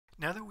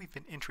Now that we've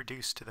been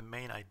introduced to the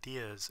main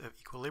ideas of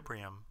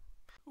equilibrium,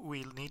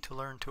 we need to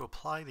learn to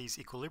apply these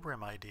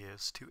equilibrium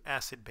ideas to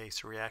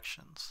acid-base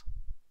reactions.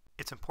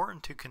 It's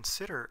important to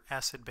consider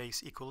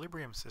acid-base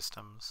equilibrium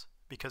systems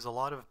because a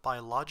lot of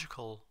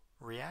biological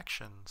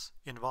reactions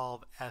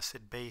involve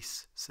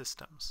acid-base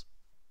systems.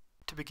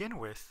 To begin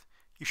with,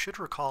 you should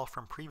recall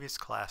from previous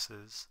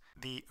classes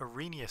the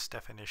Arrhenius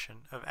definition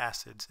of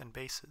acids and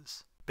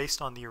bases.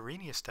 Based on the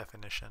Arrhenius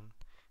definition,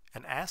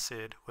 an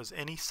acid was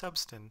any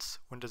substance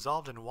when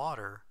dissolved in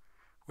water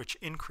which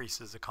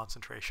increases the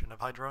concentration of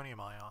hydronium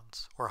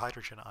ions or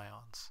hydrogen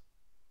ions.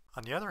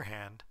 On the other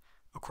hand,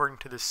 according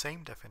to this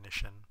same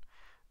definition,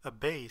 a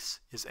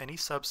base is any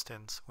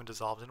substance when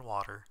dissolved in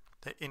water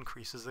that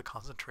increases the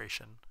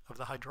concentration of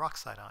the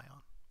hydroxide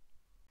ion.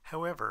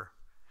 However,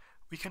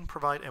 we can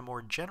provide a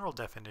more general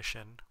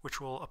definition which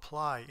will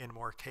apply in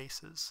more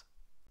cases.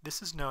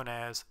 This is known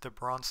as the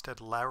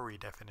Bronsted-Lowry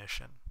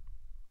definition.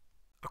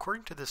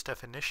 According to this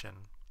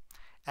definition,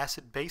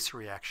 acid-base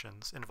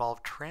reactions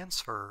involve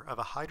transfer of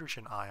a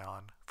hydrogen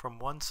ion from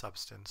one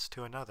substance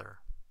to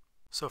another.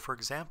 So for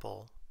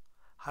example,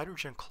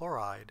 hydrogen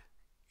chloride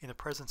in the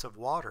presence of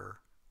water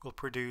will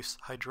produce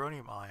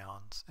hydronium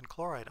ions and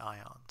chloride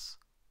ions.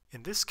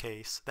 In this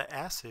case, the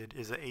acid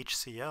is a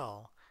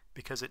HCl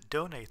because it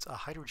donates a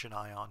hydrogen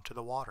ion to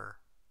the water.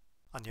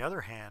 On the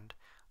other hand,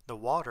 the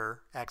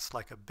water acts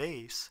like a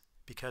base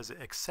because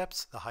it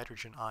accepts the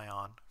hydrogen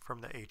ion from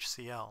the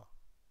HCl.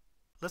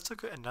 Let's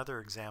look at another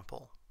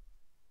example.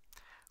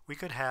 We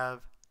could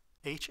have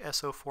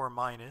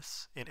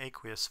HSO4- in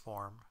aqueous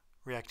form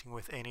reacting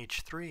with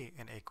NH3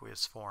 in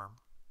aqueous form,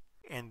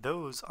 and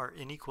those are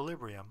in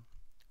equilibrium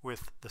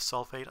with the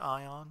sulfate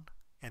ion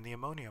and the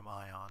ammonium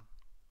ion.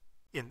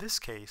 In this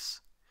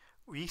case,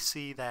 we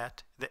see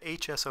that the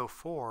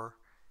HSO4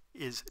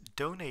 is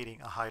donating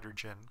a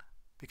hydrogen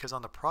because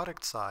on the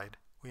product side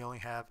we only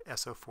have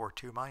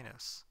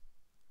SO4-2-.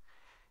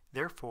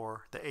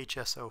 Therefore, the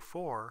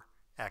HSO4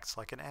 acts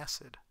like an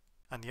acid.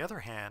 On the other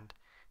hand,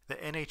 the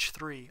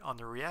NH3 on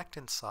the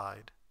reactant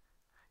side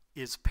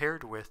is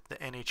paired with the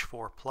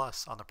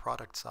NH4+ on the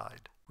product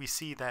side. We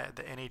see that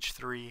the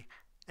NH3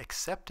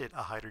 accepted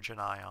a hydrogen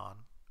ion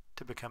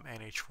to become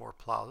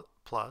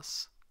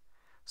NH4+,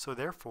 so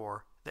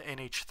therefore the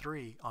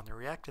NH3 on the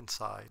reactant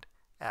side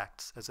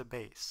acts as a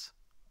base.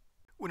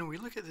 When we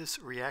look at this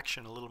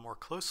reaction a little more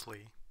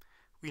closely,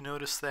 we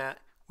notice that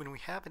when we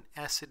have an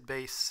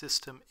acid-base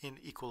system in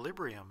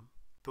equilibrium,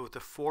 both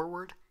the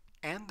forward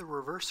and the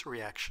reverse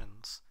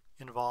reactions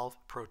involve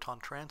proton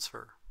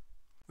transfer.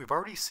 We've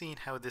already seen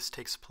how this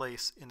takes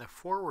place in the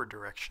forward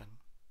direction,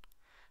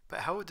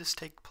 but how would this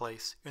take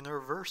place in the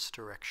reverse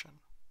direction?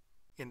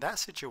 In that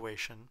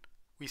situation,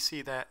 we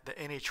see that the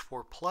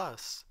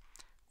NH4+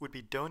 would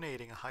be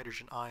donating a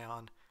hydrogen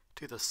ion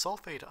to the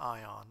sulfate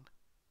ion,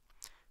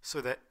 so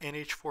that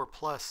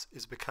NH4+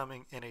 is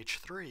becoming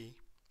NH3,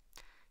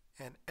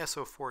 and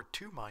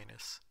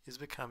SO4-2- is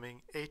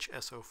becoming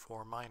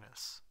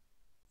HSO4-.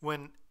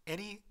 When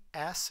any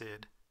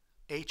acid,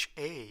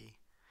 HA,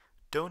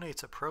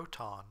 donates a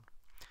proton,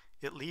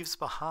 it leaves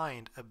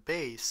behind a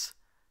base,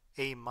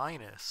 A-,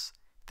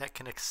 that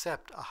can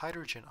accept a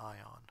hydrogen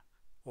ion,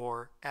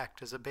 or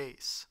act as a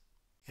base.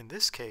 In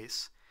this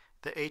case,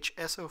 the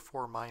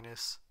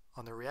HSO4-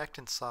 on the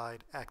reactant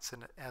side acts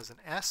as an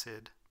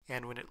acid,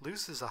 and when it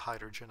loses a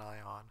hydrogen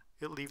ion,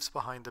 it leaves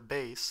behind the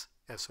base,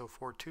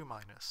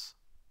 SO4-2-.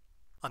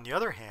 On the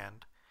other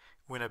hand,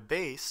 when a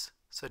base,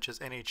 such as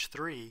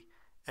NH3,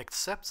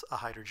 accepts a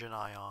hydrogen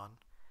ion,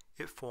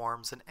 it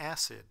forms an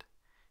acid.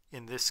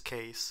 In this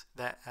case,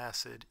 that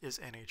acid is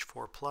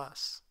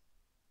NH4+.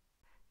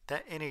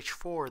 That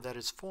NH4 that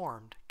is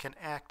formed can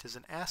act as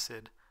an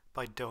acid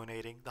by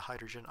donating the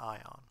hydrogen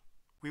ion.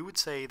 We would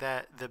say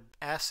that the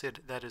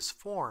acid that is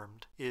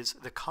formed is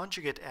the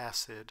conjugate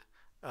acid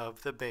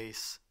of the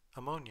base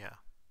ammonia.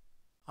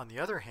 On the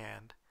other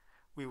hand,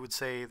 we would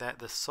say that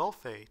the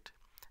sulfate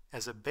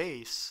as a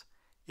base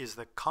is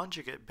the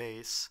conjugate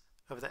base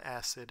of the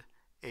acid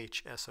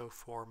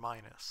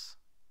HSO4-.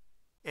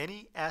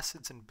 Any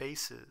acids and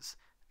bases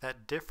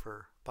that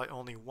differ by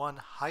only one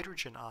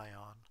hydrogen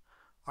ion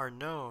are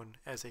known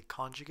as a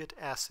conjugate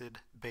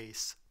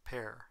acid-base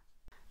pair.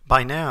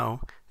 By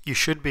now, you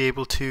should be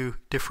able to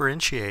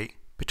differentiate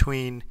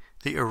between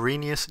the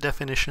Arrhenius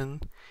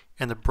definition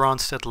and the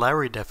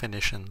Bronsted-Lowry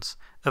definitions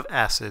of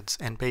acids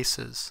and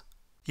bases.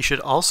 You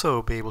should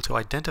also be able to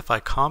identify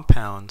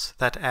compounds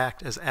that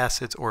act as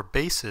acids or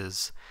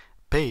bases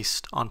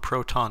based on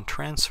proton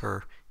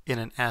transfer in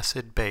an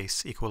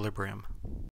acid-base equilibrium.